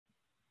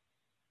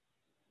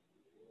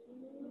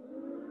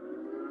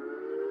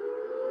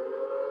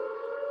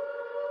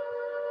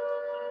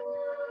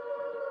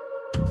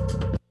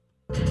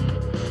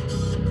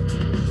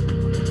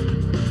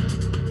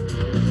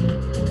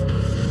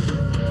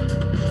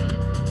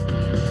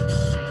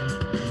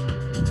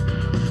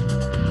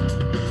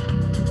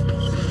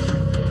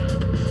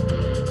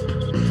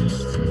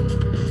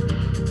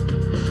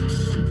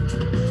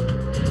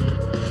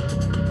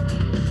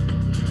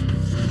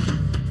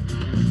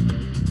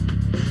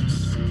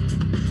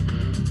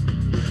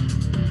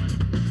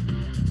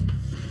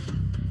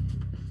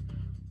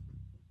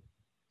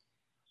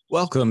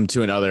Welcome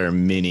to another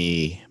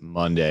mini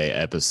Monday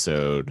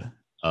episode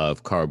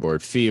of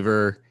Cardboard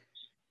Fever.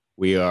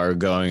 We are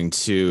going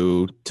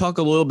to talk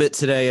a little bit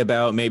today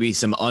about maybe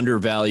some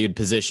undervalued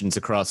positions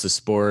across the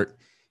sport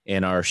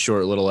in our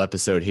short little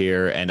episode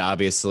here. And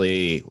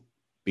obviously,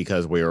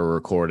 because we are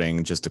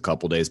recording just a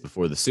couple days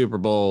before the Super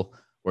Bowl,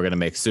 we're going to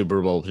make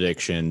Super Bowl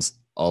predictions.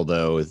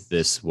 Although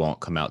this won't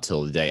come out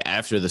till the day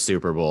after the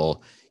Super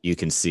Bowl, you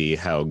can see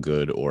how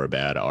good or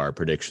bad our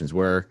predictions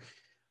were.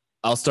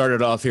 I'll start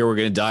it off here. We're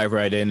going to dive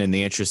right in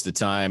the interest of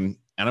time.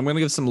 And I'm going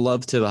to give some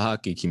love to the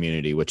hockey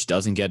community, which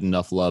doesn't get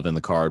enough love in the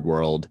card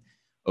world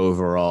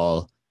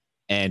overall.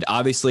 And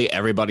obviously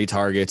everybody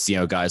targets,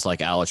 guys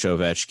like Alex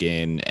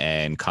Ovechkin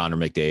and Connor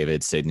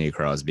McDavid, Sidney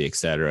Crosby,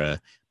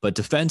 etc. But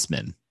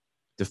defensemen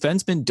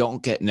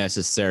don't get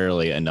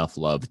necessarily enough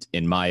love,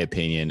 in my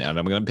opinion. And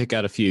I'm going to pick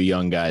out a few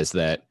young guys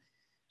that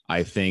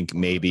I think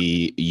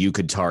maybe you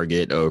could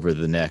target over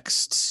the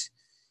next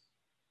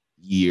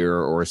year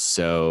or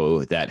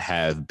so that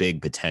have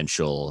big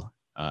potential.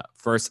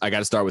 First, I got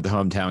to start with the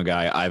hometown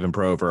guy, Ivan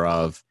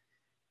Provorov,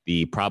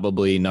 the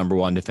probably number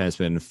one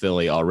defenseman in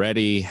Philly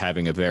already,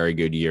 having a very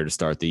good year to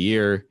start the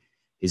year.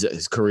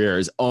 His career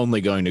is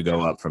only going to go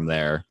up from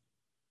there.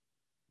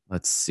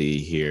 Let's see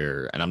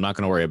here. And I'm not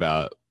going to worry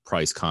about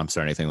price comps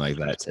or anything like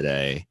that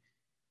today.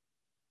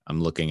 I'm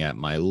looking at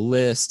my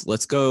list.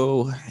 Let's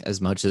go,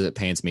 as much as it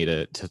pains me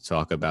to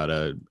talk about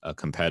a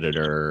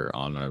competitor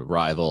on a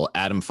rival,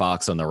 Adam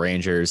Fox on the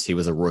Rangers. He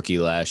was a rookie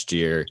last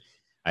year.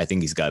 I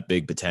think he's got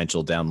big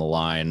potential down the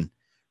line.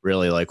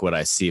 Really like what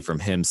I see from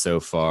him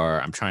so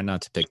far. I'm trying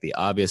not to pick the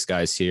obvious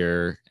guys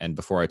here. And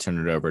before I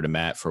turn it over to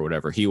Matt for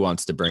whatever he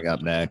wants to bring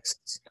up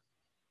next.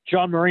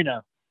 John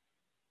Marino.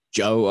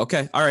 Joe.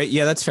 Okay. All right.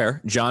 Yeah, that's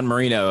fair. John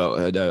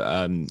Marino.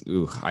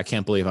 I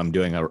can't believe I'm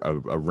doing a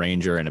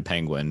Ranger and a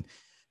Penguin.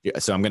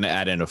 So I'm going to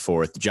add in a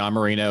fourth. John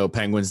Marino,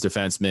 Penguins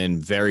defenseman,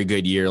 very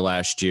good year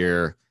last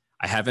year.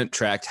 I haven't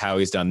tracked how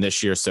he's done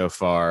this year so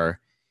far.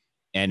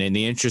 And in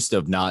the interest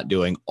of not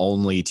doing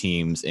only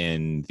teams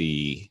in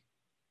the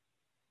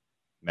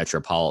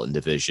Metropolitan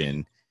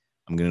Division,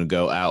 I'm going to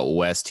go out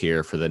west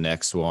here for the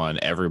next one.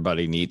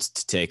 Everybody needs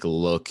to take a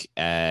look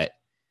at,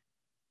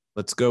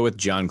 let's go with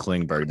John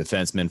Klingberg,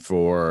 defenseman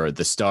for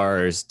the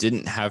Stars.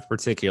 Didn't have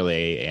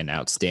particularly an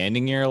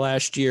outstanding year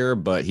last year,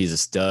 but he's a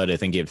stud. I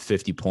think he had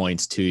 50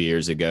 points 2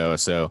 years ago.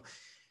 So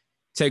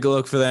take a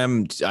look for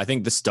them. I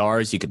think the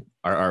Stars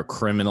are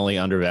criminally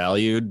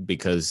undervalued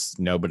because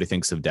nobody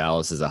thinks of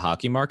Dallas as a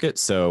hockey market.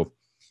 So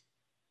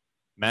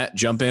Matt,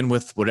 jump in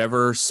with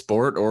whatever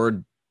sport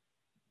or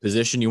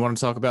position you want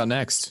to talk about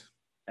next.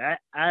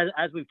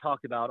 As we've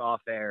talked about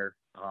off air,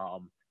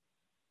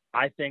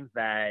 I think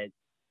that,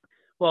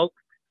 well,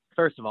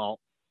 first of all,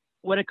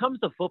 when it comes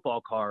to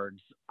football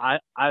cards,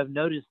 I've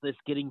noticed this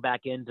getting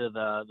back into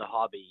the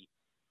hobby.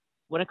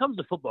 When it comes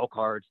to football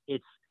cards,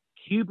 it's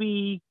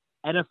QB,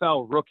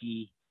 NFL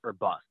rookie, or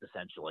bust,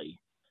 essentially.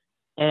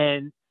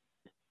 And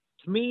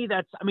to me,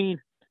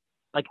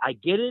 I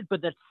get it,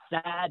 but that's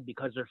sad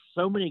because there's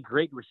so many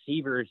great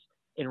receivers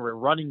and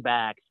running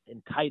backs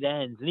and tight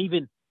ends. And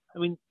even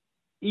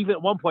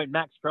at one point,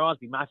 Max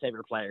Crosby, my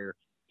favorite player,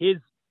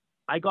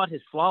 I got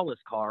his flawless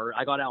card.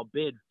 I got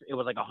outbid. It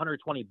was like $120,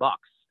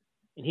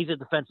 and he's a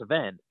defensive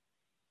end.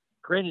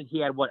 Granted, he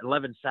had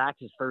 11 sacks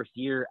his first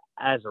year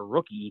as a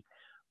rookie,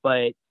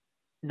 but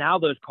now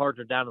those cards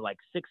are down to like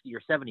 $60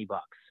 or $70.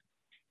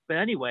 But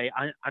anyway,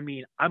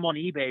 I'm on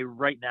eBay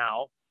right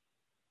now,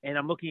 and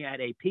I'm looking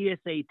at a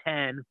PSA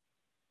 10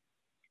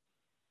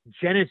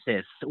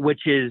 Genesis,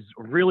 which is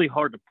really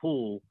hard to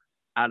pull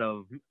out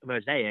of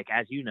Mosaic,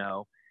 as you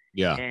know.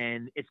 Yeah,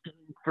 and it's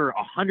for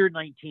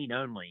 $119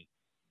 only.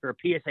 For a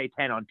PSA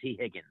 10 on T.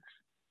 Higgins.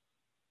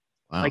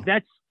 Wow. Like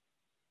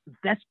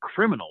that's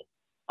criminal.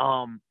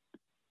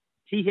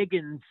 T.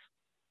 Higgins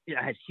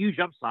has huge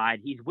upside.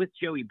 He's with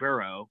Joey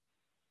Burrow.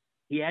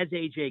 He has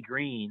AJ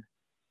Green.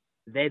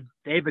 They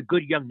have a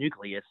good young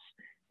nucleus.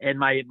 And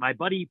my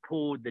buddy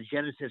pulled the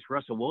Genesis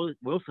Russell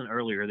Wilson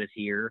earlier this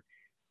year,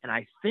 and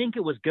I think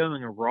it was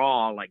going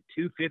raw like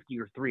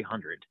 250 or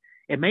 300.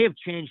 It may have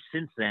changed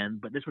since then,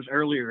 but this was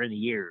earlier in the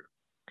year.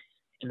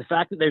 And the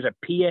fact that there's a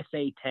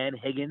PSA 10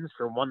 Higgins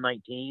for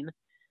 119,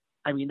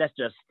 that's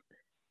just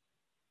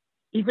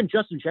 – even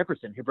Justin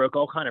Jefferson, who broke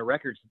all kind of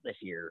records this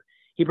year,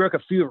 he broke a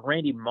few of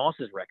Randy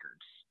Moss's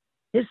records.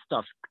 His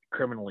stuff's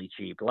criminally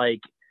cheap. Like,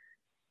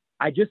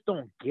 I just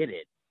don't get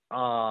it.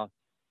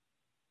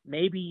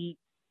 Maybe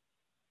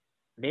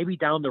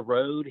down the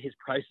road his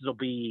prices will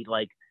be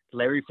like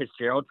Larry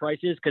Fitzgerald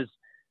prices, because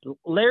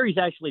Larry's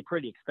actually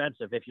pretty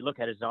expensive if you look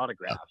at his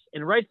autographs,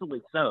 and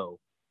rightfully so.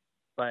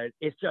 But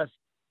it's just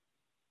 –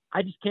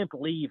 I just can't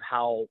believe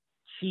how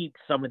cheap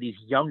some of these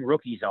young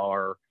rookies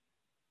are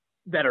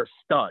that are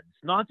studs.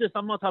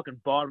 I'm not talking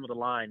bottom of the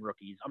line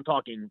rookies. I'm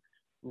talking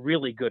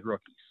really good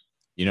rookies.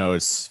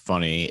 What's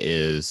funny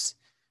is,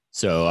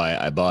 so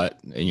I bought,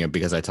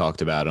 because I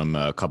talked about him,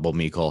 a couple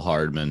Mecole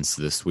Hardmans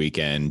this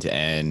weekend,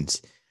 and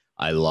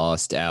I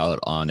lost out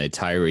on a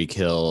Tyreek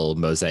Hill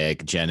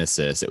Mosaic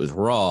Genesis. It was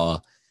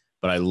raw,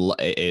 but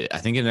I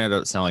think it ended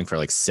up selling for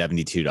like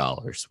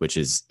 $72, which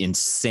is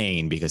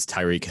insane because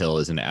Tyreek Hill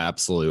is an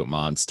absolute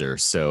monster.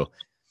 So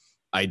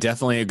I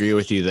definitely agree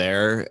with you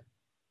there.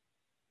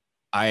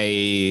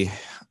 I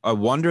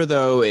wonder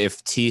though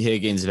if T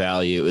Higgins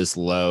value is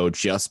low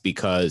just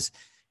because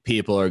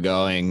people are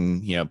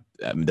going,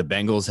 the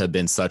Bengals have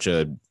been such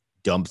a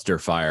dumpster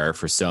fire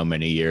for so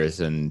many years,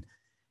 and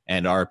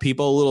are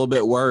people a little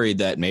bit worried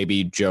that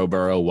maybe Joe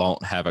Burrow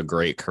won't have a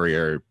great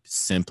career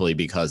simply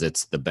because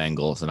it's the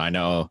Bengals? And I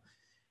know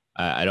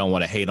I don't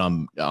want to hate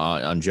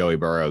on Joey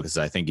Burrow because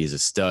I think he's a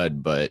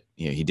stud, but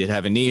he did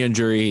have a knee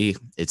injury.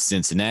 It's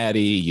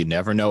Cincinnati. You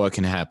never know what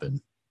can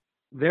happen.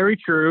 Very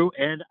true,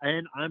 and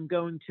I'm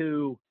going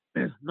to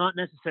not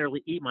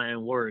necessarily eat my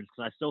own words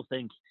because I still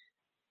think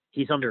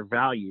he's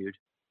undervalued.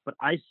 But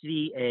I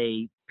see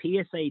a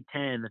PSA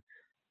 10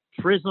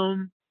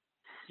 Prism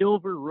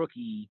Silver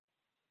rookie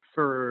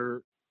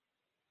for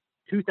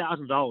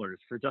 $2,000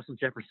 for Justin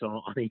Jefferson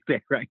on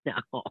eBay right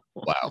now.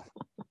 Wow.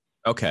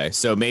 Okay,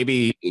 so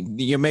maybe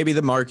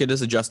the market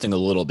is adjusting a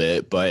little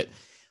bit, but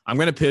I'm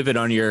going to pivot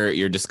on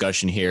your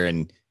discussion here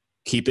and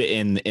keep it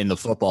in the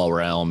football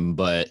realm,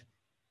 but.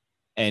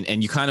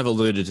 And you kind of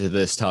alluded to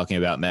this talking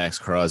about Max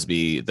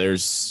Crosby.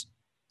 There's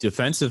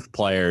defensive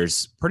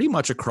players pretty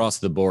much across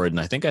the board, and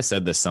I think I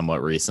said this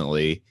somewhat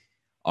recently,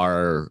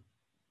 are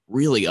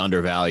really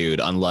undervalued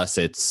unless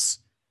it's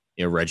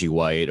Reggie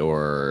White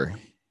or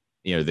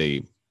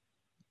the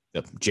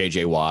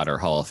JJ Watt or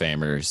Hall of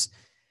Famers.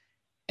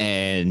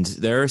 And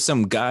there are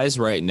some guys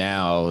right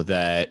now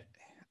that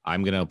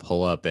I'm gonna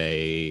pull up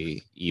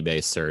a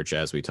eBay search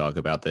as we talk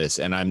about this,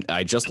 and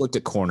I just looked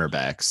at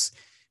cornerbacks.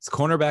 It's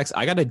cornerbacks.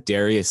 I got a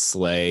Darius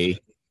Slay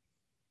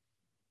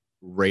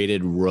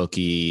rated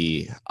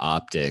rookie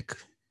optic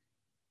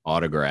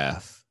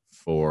autograph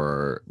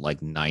for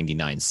like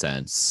 99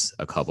 cents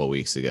a couple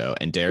weeks ago.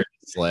 And Darius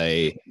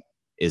Slay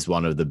is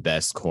one of the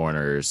best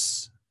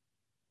corners.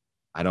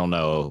 I don't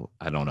know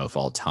if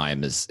all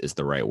time is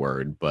the right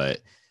word, but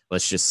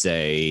let's just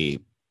say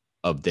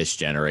of this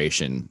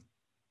generation.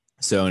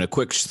 So in a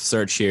quick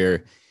search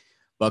here,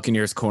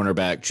 Buccaneers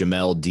cornerback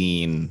Jamel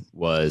Dean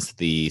was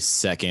the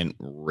second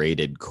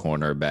rated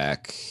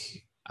cornerback.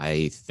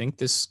 I think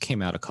this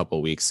came out a couple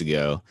weeks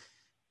ago.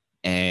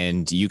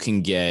 And you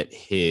can get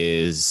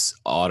his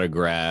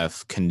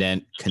autograph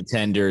contenders,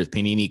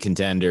 Panini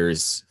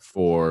contenders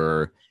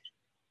for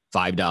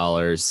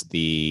 $5.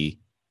 The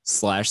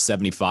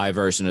 /75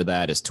 version of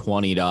that is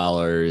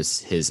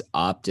 $20. His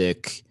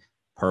optic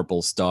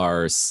Purple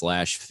Stars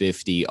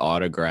 /50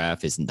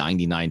 autograph is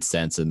 99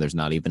 cents, and there's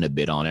not even a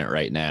bid on it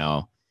right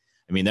now.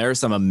 I mean, there are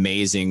some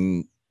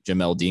amazing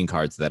Jamel Dean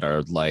cards that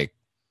are like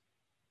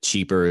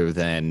cheaper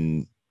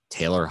than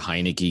Taylor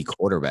Heineke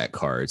quarterback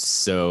cards.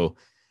 So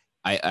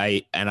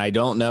I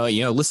don't know,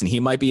 listen, he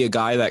might be a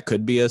guy that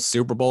could be a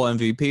Super Bowl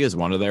MVP as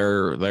one of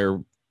their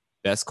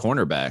best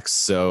cornerbacks.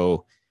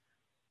 So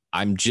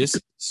I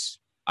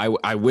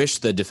wish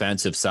the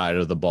defensive side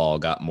of the ball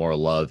got more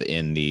love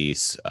in the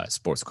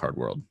sports card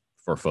world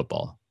for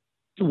football.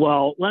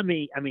 Well,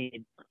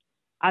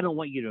 I don't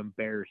want you to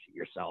embarrass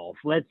yourself.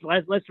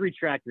 Let's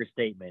retract your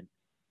statement.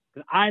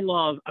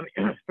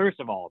 First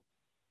of all,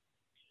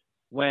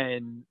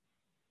 when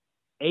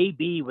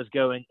AB was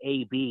going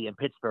AB in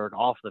Pittsburgh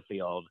off the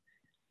field,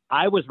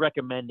 I was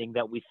recommending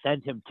that we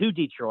send him to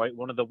Detroit,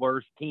 one of the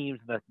worst teams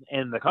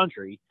in the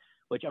country.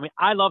 Which,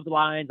 I love the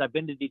Lions. I've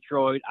been to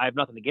Detroit. I have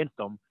nothing against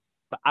them.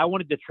 But I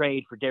wanted to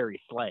trade for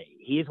Darius Slay.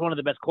 He is one of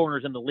the best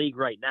corners in the league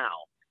right now.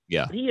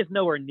 Yeah. But he is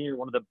nowhere near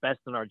one of the best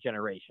in our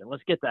generation.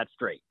 Let's get that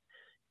straight.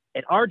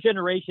 And our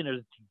generation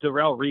is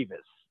Darrelle Revis.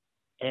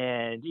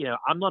 And,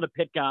 I'm not a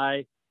Pitt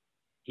guy.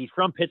 He's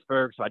from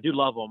Pittsburgh, so I do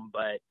love him.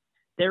 But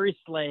Darius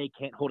Slay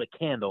can't hold a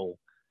candle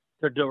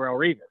to Darrelle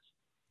Revis.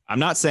 I'm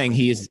not saying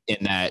he's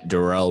in that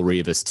Darrelle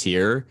Revis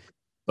tier,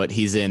 but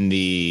he's in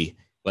the,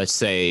 let's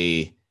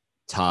say,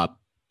 top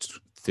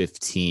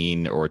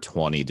 15 or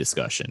 20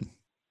 discussion.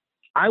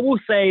 I will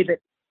say that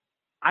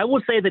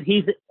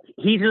he's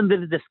in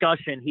the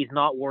discussion. He's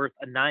not worth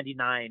a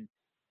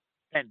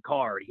 99-cent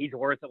card. He's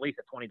worth at least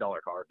a $20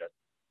 card.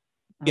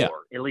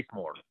 At least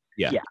more.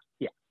 Yeah.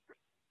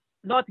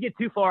 Not to get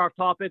too far off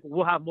topic,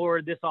 we'll have more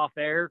of this off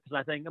air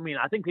because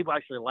I think people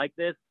actually like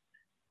this,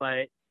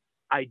 but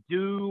I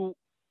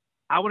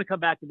want to come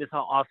back to this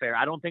off air.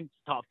 I don't think it's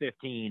top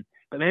 15,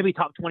 but maybe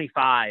top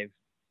 25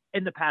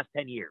 in the past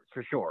 10 years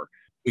for sure.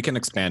 We can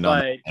expand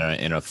on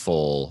that in a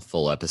full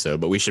episode,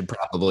 but we should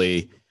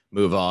probably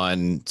move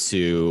on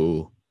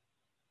to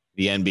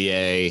the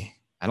NBA.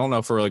 I don't know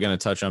if we're really going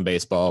to touch on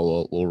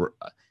baseball.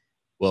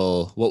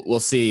 We'll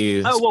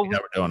see how we're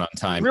doing on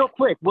time. Real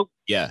quick.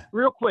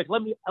 Real quick.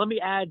 Let me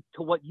add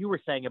to what you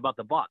were saying about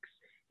the Bucks.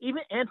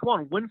 Even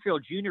Antoine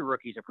Winfield Jr.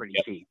 rookies are pretty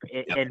cheap,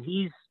 and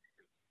he's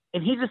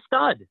a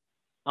stud.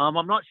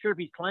 I'm not sure if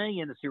he's playing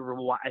in the Super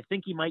Bowl. I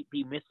think he might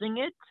be missing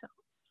it.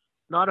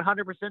 Not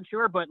 100%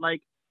 sure, but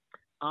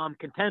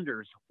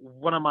contenders,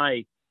 one of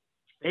my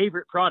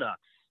favorite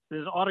products.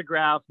 There's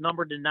autograph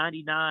numbered to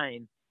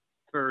 99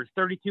 for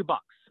 $32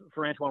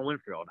 for Antoine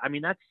Winfield.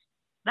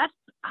 that's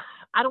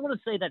I don't want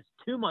to say that's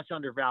too much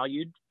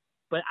undervalued,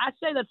 but I'd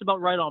say that's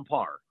about right on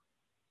par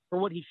for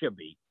what he should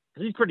be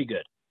because he's pretty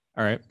good.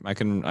 All right, I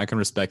can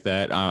respect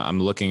that. I'm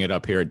looking it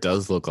up here. It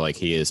does look like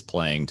he is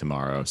playing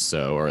tomorrow,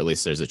 so or at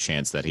least there's a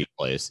chance that he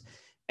plays.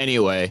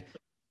 Anyway,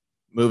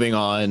 moving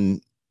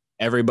on.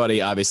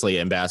 Everybody obviously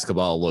in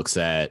basketball looks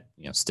at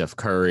Steph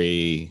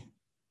Curry,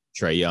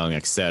 Trae Young,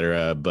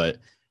 etc. But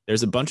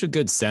there's a bunch of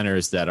good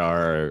centers that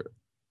are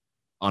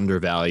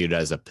undervalued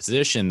as a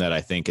position that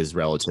I think is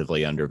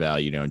relatively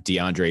undervalued.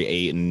 DeAndre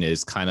Ayton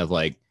is kind of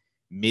like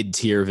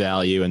mid-tier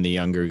value in the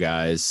younger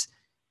guys.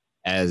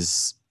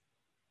 As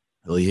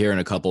we'll hear in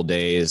a couple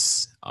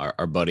days,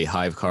 our buddy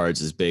Hive Cards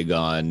is big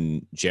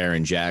on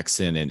Jaren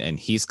Jackson, and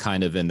he's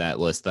kind of in that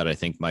list that I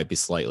think might be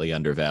slightly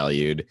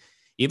undervalued.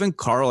 Even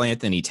Karl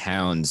Anthony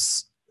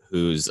Towns,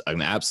 who's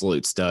an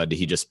absolute stud,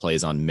 he just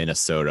plays on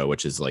Minnesota,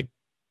 which is like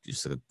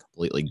just a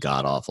completely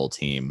god-awful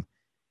team,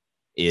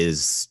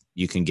 is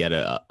you can get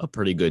a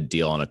pretty good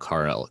deal on a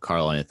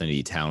Karl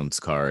Anthony Towns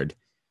card.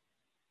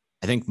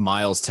 I think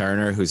Miles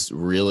Turner, who's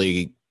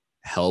really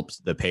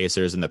helped the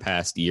Pacers in the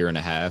past year and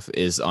a half,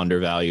 is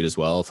undervalued as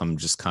well, if I'm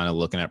just kind of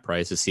looking at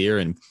prices here.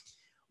 And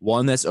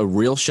one that's a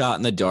real shot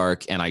in the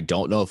dark, and I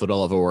don't know if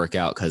it'll ever work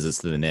out because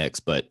it's the Knicks,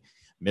 but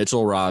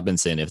Mitchell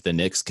Robinson, if the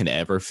Knicks can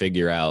ever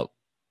figure out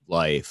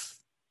life,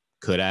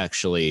 could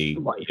actually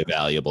be a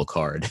valuable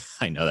card.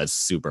 I know that's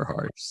super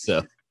hard.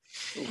 So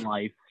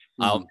life.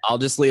 I'll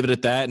just leave it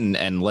at that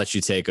and let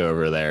you take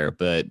over there.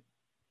 But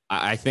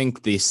I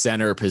think the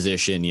center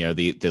position,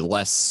 the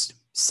less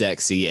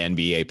sexy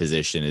NBA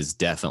position, is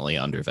definitely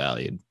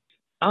undervalued.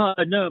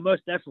 No,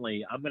 most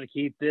definitely. I'm going to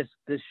keep this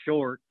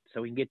short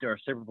so we can get to our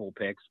Super Bowl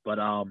picks. But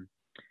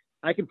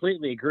I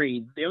completely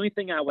agree. The only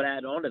thing I would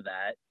add on to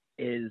that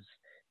is,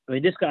 I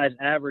mean, this guy's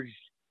averaged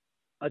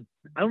I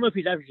don't know if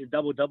he's averaged a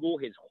double-double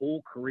his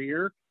whole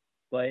career,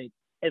 but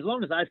as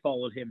long as I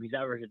followed him, he's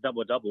averaged a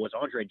double-double. It's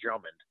Andre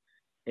Drummond.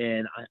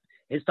 And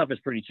his stuff is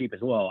pretty cheap as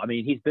well. I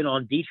mean, he's been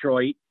on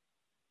Detroit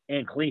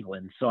and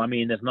Cleveland. So, I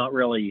mean, there's not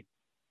really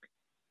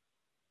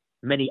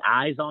many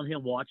eyes on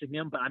him watching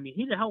him. But, I mean,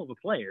 he's a hell of a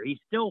player. He's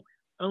still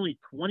only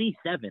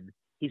 27.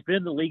 He's been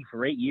in the league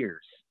for 8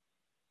 years.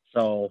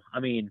 So, I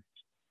mean.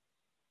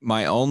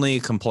 My only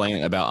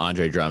complaint about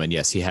Andre Drummond,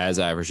 yes, he has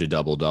averaged a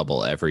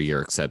double-double every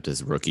year except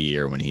his rookie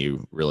year when he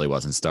really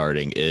wasn't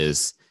starting,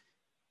 is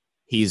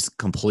he's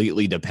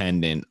completely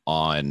dependent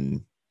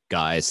on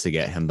guys to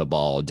get him the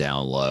ball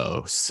down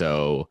low.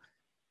 So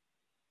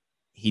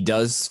he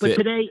does fit.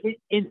 But today,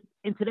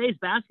 in today's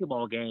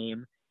basketball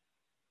game,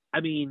 I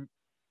mean,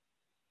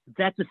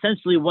 that's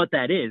essentially what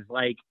that is.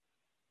 Like,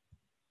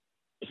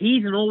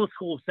 he's an old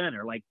school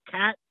center. Like,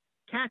 Cat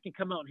can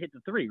come out and hit the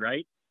three,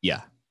 right?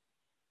 Yeah.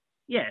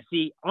 Yeah,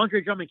 see, Andre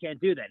Drummond can't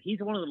do that. He's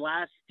one of the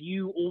last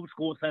few old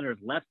school centers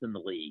left in the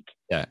league.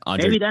 Yeah,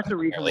 maybe that's the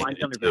reason why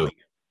he's undervalued.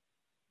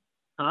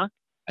 Huh?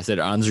 I said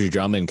Andre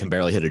Drummond can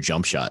barely hit a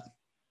jump shot.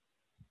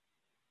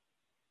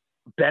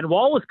 Ben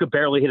Wallace could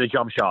barely hit a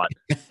jump shot.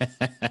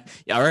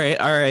 All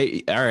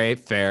right.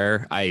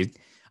 Fair.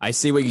 I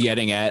see what you're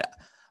getting at.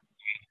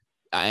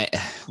 I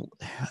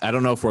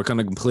don't know if we're going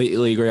to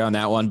completely agree on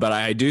that one, but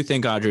I do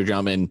think Andre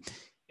Drummond,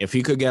 if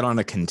he could get on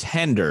a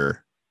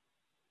contender,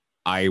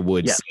 I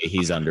would say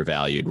he's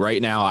undervalued.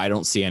 Right now, I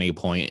don't see any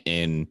point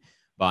in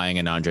buying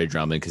an Andre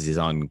Drummond because he's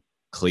on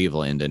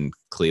Cleveland, and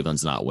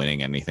Cleveland's not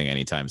winning anything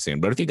anytime soon.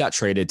 But if he got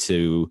traded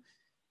to,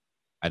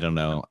 I don't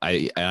know,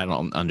 I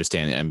don't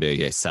understand the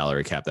NBA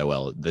salary cap that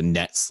well, the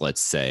Nets,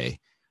 let's say,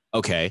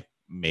 okay,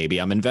 maybe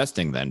I'm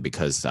investing then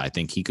because I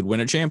think he could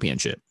win a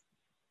championship.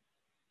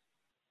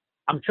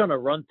 I'm trying to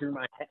run through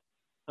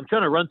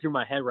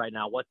my head right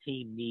now what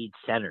team needs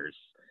centers.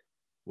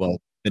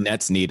 Well, the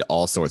Nets need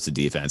all sorts of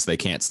defense. They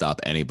can't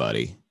stop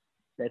anybody.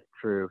 That's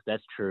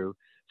true.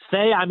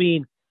 I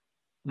mean,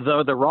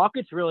 the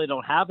Rockets really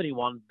don't have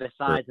anyone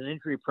besides an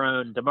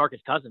injury-prone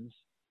DeMarcus Cousins.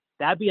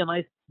 That'd be a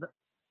nice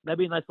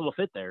little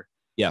fit there.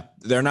 Yeah,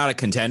 they're not a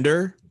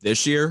contender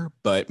this year,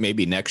 but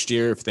maybe next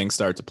year if things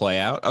start to play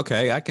out,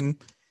 okay, I can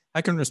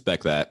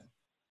respect that.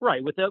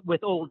 Right, with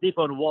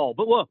Oladipo and Wall.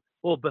 But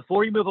well,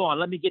 before you move on,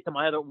 let me get to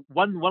my other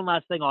one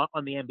last thing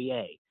on the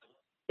NBA.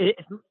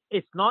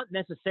 It's not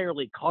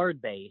necessarily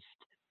card-based,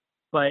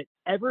 but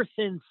ever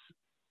since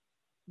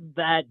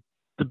the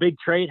big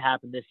trade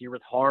happened this year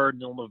with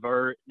Harden and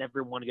LeVert and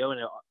everyone going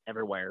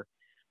everywhere,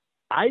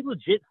 I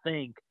legit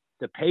think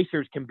the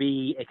Pacers can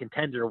be a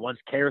contender once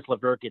Karis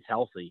LeVert gets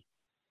healthy.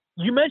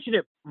 You mentioned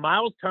it,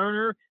 Miles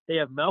Turner. They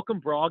have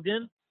Malcolm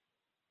Brogdon,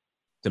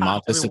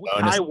 Domantas Sabonis,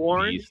 Ty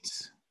Warren,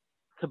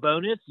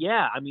 Sabonis.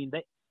 Yeah, I mean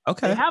they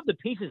have the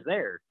pieces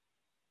there.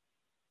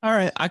 All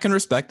right, I can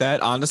respect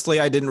that. Honestly,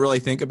 I didn't really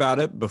think about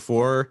it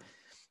before,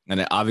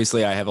 and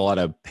obviously, I have a lot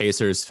of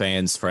Pacers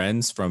friends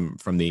from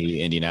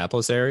the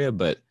Indianapolis area.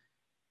 But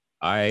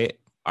I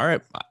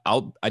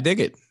dig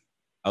it.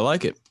 I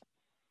like it.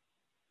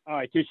 All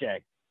right, touche.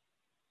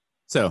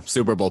 So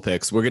Super Bowl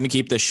picks. We're going to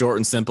keep this short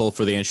and simple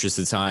for the interest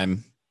of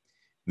time.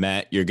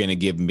 Matt, you're going to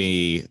give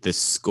me the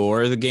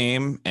score of the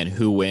game and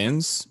who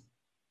wins.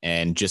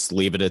 and just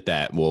leave it at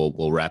that.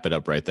 We'll wrap it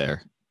up right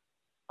there.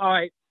 All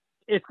right.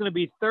 It's going to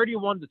be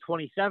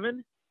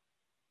 31-27.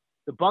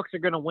 The Bucks are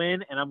going to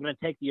win, and I'm going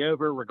to take the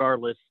over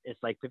regardless. It's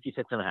like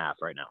 56.5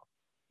 right now.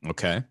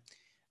 Okay.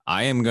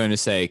 I am going to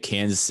say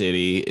Kansas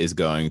City is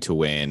going to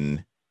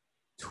win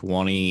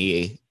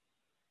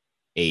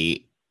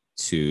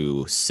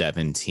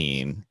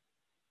 28-17.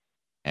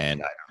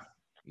 And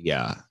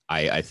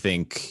I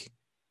think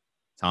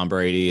Tom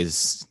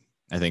Brady's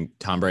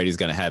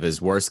going to have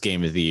his worst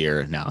game of the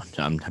year. No,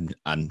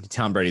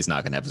 Tom Brady's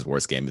not going to have his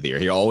worst game of the year.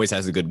 He always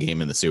has a good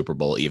game in the Super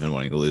Bowl, even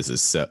when he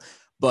loses. So,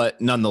 but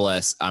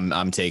nonetheless,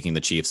 I'm taking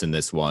the Chiefs in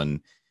this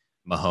one.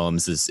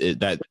 Mahomes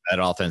that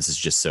offense is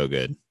just so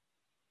good.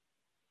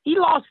 He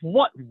lost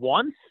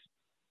once,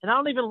 and I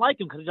don't even like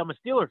him because I'm a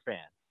Steeler fan.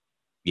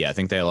 Yeah, I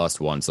think they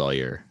lost once all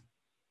year.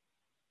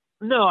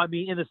 No, I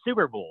mean in the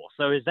Super Bowl.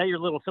 So is that your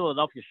little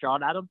Philadelphia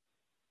shot at him?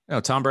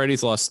 No, Tom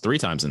Brady's lost 3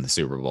 times in the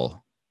Super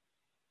Bowl.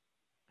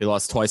 He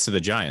lost twice to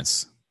the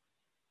Giants.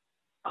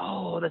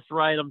 Oh, that's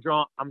right. I'm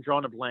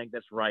drawing a blank.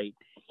 That's right.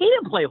 He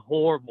didn't play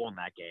horrible in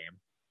that game.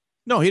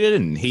 No, he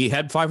didn't. He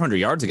had 500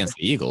 yards against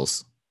the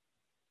Eagles.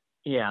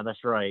 Yeah,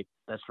 that's right.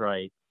 That's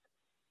right.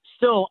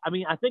 Still, I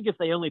mean, I think if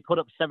they only put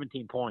up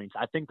 17 points,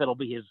 I think that'll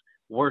be his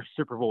worst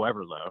Super Bowl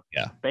ever, though.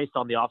 Yeah. Based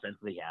on the offense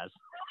that he has.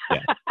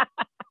 Yeah.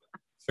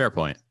 Fair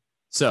point.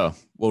 So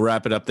we'll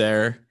wrap it up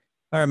there.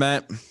 All right,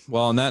 Matt.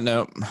 Well, on that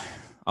note,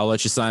 I'll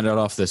let you sign it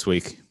off this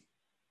week.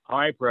 All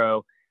right,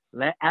 bro.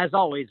 As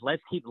always,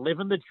 let's keep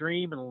living the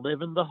dream and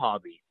living the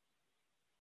hobby.